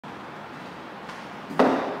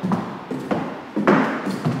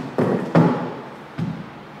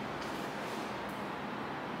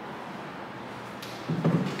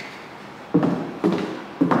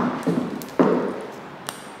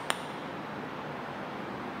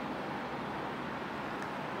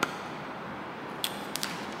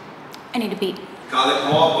I need a beat. Call it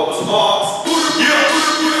Paul, what was the boss? Yeah,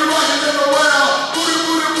 booty rockin' everywhere. Booty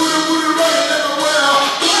rockin' everywhere.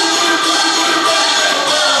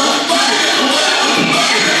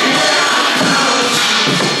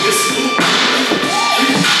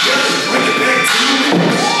 Bring it back to me.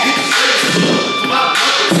 Hit the face, my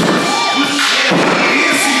brothers. Put your hand on the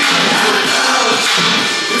easy.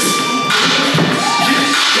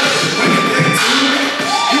 It's bring it back to me.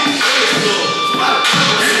 Hit the face, my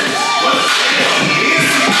brothers. Put your hand on the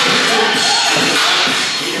easy.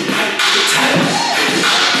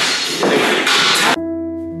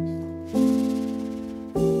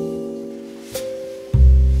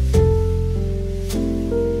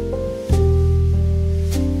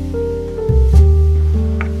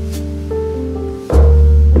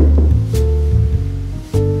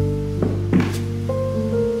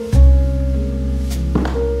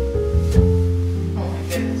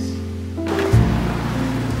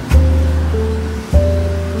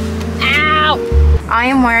 I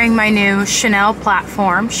am wearing my new Chanel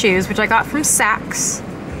platform shoes, which I got from Saks,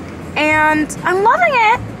 and I'm loving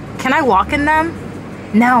it. Can I walk in them?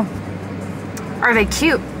 No. Are they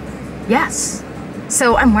cute? Yes.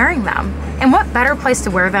 So I'm wearing them. And what better place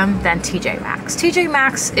to wear them than TJ Maxx? TJ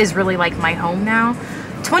Maxx is really like my home now.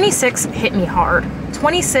 26 hit me hard.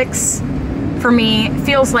 26 for me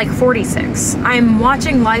feels like 46. I'm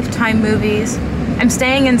watching Lifetime movies. I'm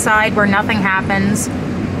staying inside where nothing happens.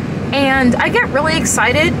 And I get really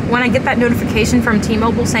excited when I get that notification from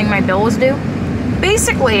T-Mobile saying my bill was due.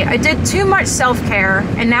 Basically, I did too much self-care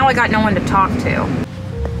and now I got no one to talk to.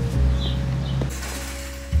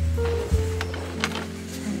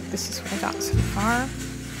 This is what I got so far.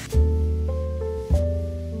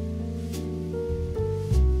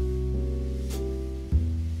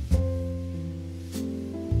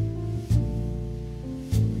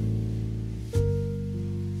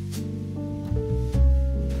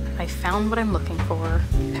 I found what I'm looking for,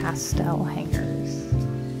 pastel hangers.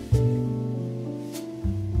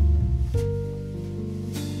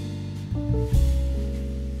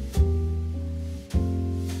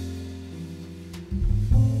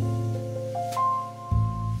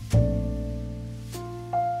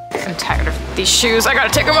 I'm tired of these shoes, I gotta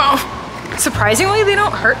take them off. Surprisingly, they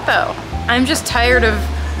don't hurt though. I'm just tired of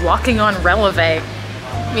walking on releve.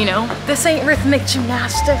 You know, this ain't rhythmic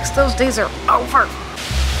gymnastics, those days are over.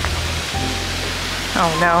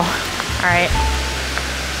 Oh no. All right.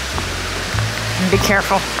 Be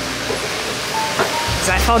careful. As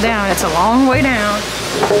I fall down, it's a long way down.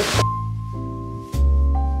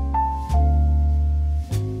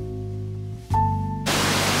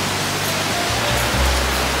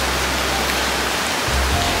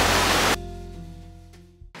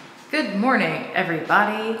 Good morning,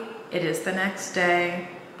 everybody. It is the next day,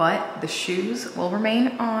 but the shoes will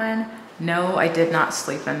remain on. No, I did not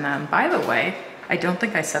sleep in them. By the way, I don't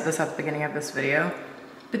think I said this at the beginning of this video,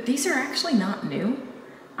 but these are actually not new.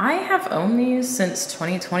 I have owned these since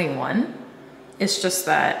 2021. It's just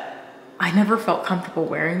that I never felt comfortable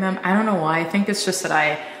wearing them. I don't know why. I think it's just that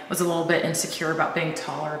I was a little bit insecure about being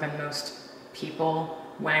taller than most people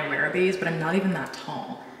when I wear these, but I'm not even that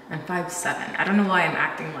tall. I'm 5'7". I don't know why I'm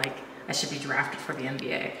acting like I should be drafted for the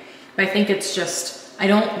NBA. But I think it's just, I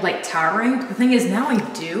don't like towering. The thing is now I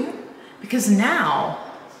do, because now,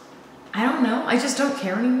 I don't know, I just don't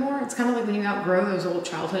care anymore. It's kind of like when you outgrow those old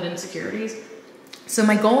childhood insecurities. So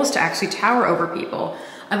my goal is to actually tower over people.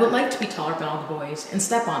 I would like to be taller than all the boys and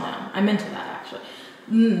step on them. I'm into that actually.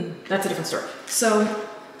 That's a different story. So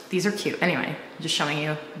these are cute. Anyway, just showing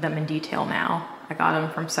you them in detail now. I got them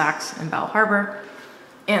from Saks in Bell Harbor.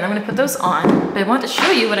 And I'm gonna put those on, but I wanted to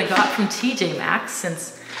show you what I got from TJ Maxx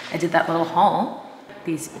since I did that little haul.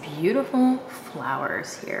 These beautiful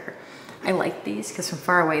flowers here. I like these because from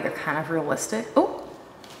far away they're kind of realistic. Oh,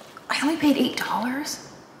 I only paid $8.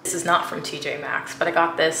 This is not from TJ Maxx, but I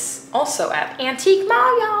got this also at Antique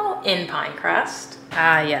Mall, y'all, in Pinecrest.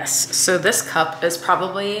 Ah, yes. So this cup is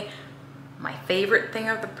probably my favorite thing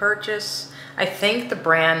of the purchase. I think the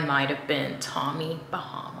brand might have been Tommy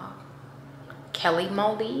Bahama. Kelly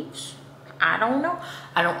Maldives. I don't know.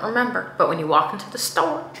 I don't remember. But when you walk into the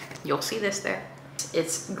store, you'll see this there.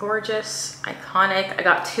 It's gorgeous, iconic. I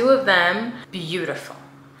got 2 of them. Beautiful.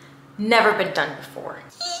 Never been done before.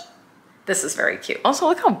 This is very cute. Also,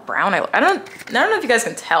 look how brown I look. I don't know if you guys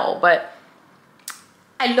can tell, but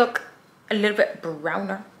I look a little bit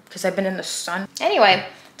browner because I've been in the sun. Anyway,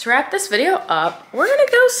 to wrap this video up, we're gonna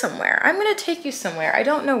go somewhere. I'm gonna take you somewhere. I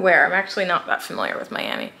don't know where. I'm actually not that familiar with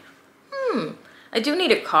Miami. I do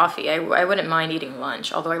need a coffee. I wouldn't mind eating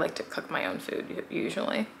lunch, although I like to cook my own food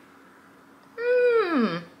usually.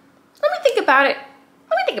 Let me think about it.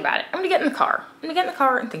 Let me think about it. I'm gonna get in the car. I'm gonna get in the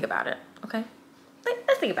car and think about it, okay?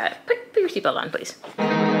 Let's think about it. Put your seatbelt on, please.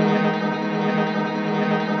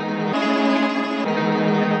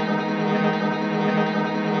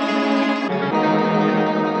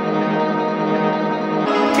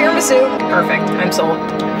 Tiramisu, perfect, I'm sold.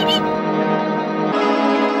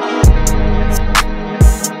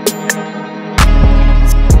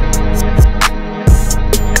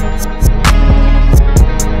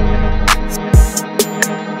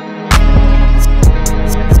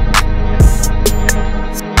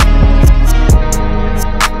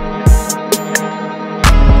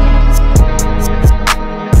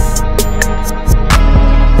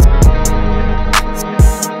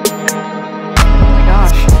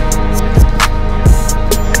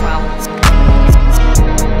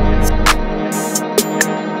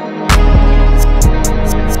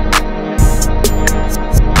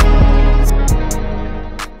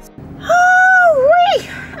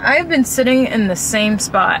 I've been sitting in the same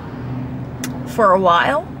spot for a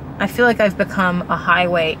while. I feel like I've become a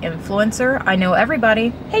highway influencer. I know everybody.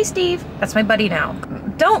 Hey Steve, that's my buddy now.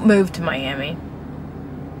 Don't move to Miami.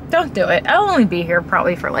 Don't do it. I'll only be here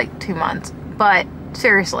probably for like 2 months, but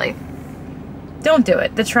seriously, don't do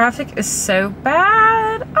it. The traffic is so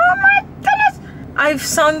bad. Oh my goodness. I've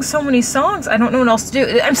sung so many songs. I don't know what else to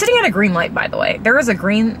do. I'm sitting at a green light, by the way. There is a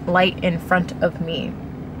green light in front of me,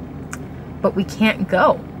 but we can't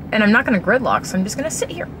go. And I'm not gonna gridlock, so I'm just gonna sit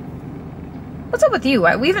here. What's up with you?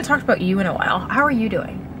 We haven't talked about you in a while. How are you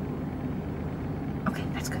doing? Okay,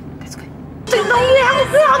 that's good, that's good. Let's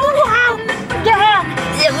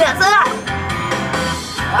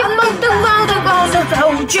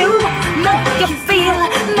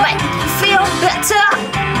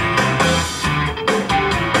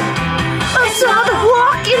all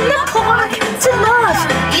walk in the park to love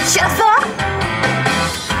each other.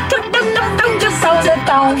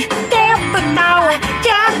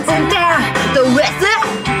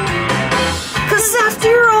 Cause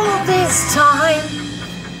after all this time,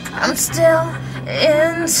 I'm still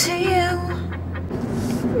into you.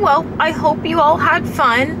 Well, I hope you all had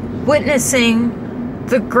fun witnessing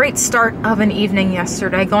the great start of an evening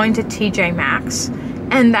yesterday, going to TJ Maxx,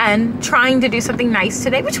 and then trying to do something nice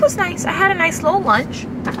today, which was nice. I had a nice little lunch.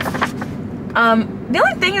 The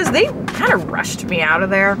only thing is they kind of rushed me out of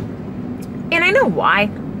there. And I know why.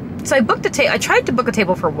 So I booked a table. I tried to book a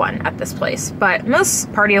table for one at this place, but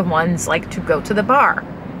most party of ones like to go to the bar.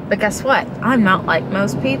 But guess what? I'm not like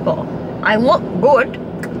most people. I look good,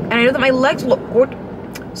 and I know that my legs look good.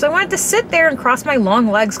 So I wanted to sit there and cross my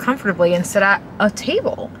long legs comfortably and sit at a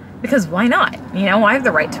table. Because why not? You know, I have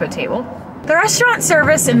the right to a table. The restaurant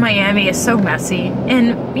service in Miami is so messy.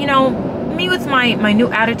 And, you know, me with my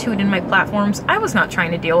new attitude and my platforms, I was not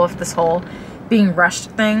trying to deal with this whole being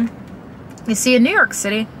rushed thing. You see, in New York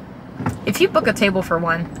City, if you book a table for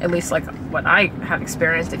one, at least like what I have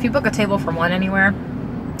experienced, if you book a table for one anywhere,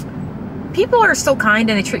 people are still kind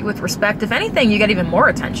and they treat you with respect. If anything, you get even more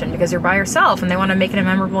attention because you're by yourself and they want to make it a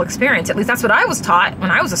memorable experience. At least that's what I was taught when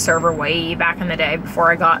I was a server way back in the day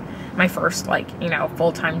before I got my first, like, you know,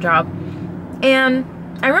 full-time job. And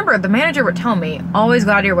I remember the manager would tell me, always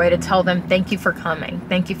go out of your way to tell them, thank you for coming.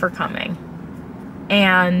 Thank you for coming.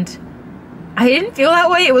 And I didn't feel that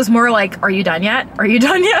way. It was more like, are you done yet? Are you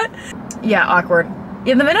done yet? Yeah, awkward.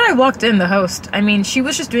 Yeah, the minute I walked in, the host, I mean, she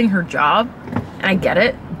was just doing her job, and I get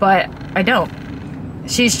it, but I don't.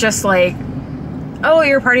 She's just like, oh,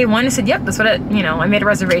 you're party of one? I said, yep, that's what it, you know, I made a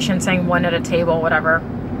reservation saying one at a table, whatever.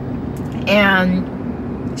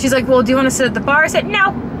 And she's like, well, do you want to sit at the bar? I said,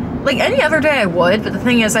 no. Like any other day I would, but the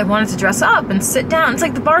thing is I wanted to dress up and sit down. It's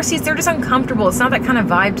like the bar seats, they're just uncomfortable. It's not that kind of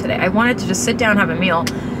vibe today. I wanted to just sit down and have a meal.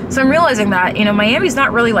 So I'm realizing that, you know, Miami's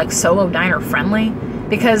not really like solo diner friendly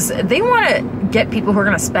because they want to get people who are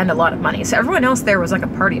going to spend a lot of money. So everyone else there was like a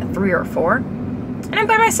party of 3 or 4. And I'm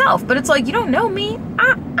by myself, but it's like, you don't know me.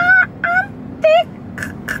 I'm thick.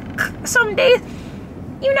 Some days,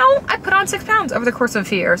 you know, I put on 6 pounds over the course of a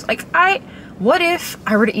few years. Like what if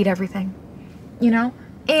I were to eat everything, you know?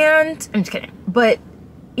 And I'm just kidding, but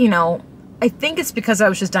you know, I think it's because I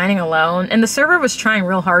was just dining alone and the server was trying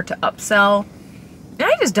real hard to upsell. And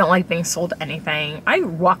I just don't like being sold anything. I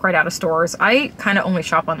walk right out of stores. I kind of only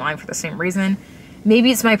shop online for the same reason.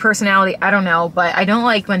 Maybe it's my personality, I don't know, but I don't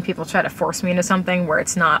like when people try to force me into something where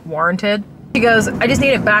it's not warranted. He goes, I just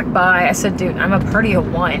need it back by, I said, dude, I'm a party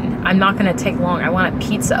of 1. I'm not gonna take long, I want a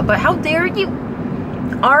pizza. But how dare you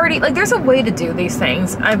already, like there's a way to do these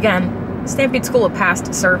things. Again, Stampede School of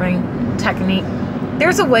Past Serving Technique.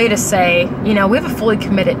 There's a way to say, you know, we have a fully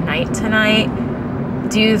committed night tonight.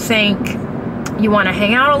 Do you think you want to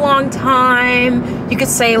hang out a long time? You could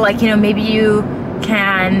say like, you know, maybe you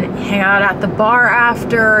can hang out at the bar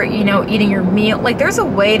after, you know, eating your meal. Like, there's a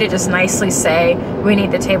way to just nicely say, we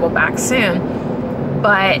need the table back soon.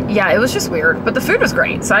 But yeah, it was just weird. But the food was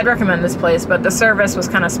great, so I'd recommend this place, but the service was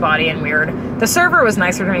kind of spotty and weird. The server was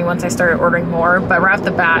nicer to me once I started ordering more, but right off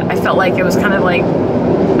the bat, I felt like it was kind of like,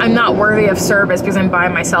 I'm not worthy of service because I'm by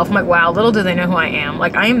myself. I'm like, wow, little do they know who I am.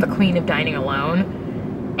 Like, I am the queen of dining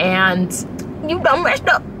alone, and you done messed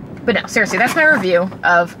up. But no, seriously, that's my review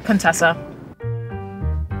of Contessa.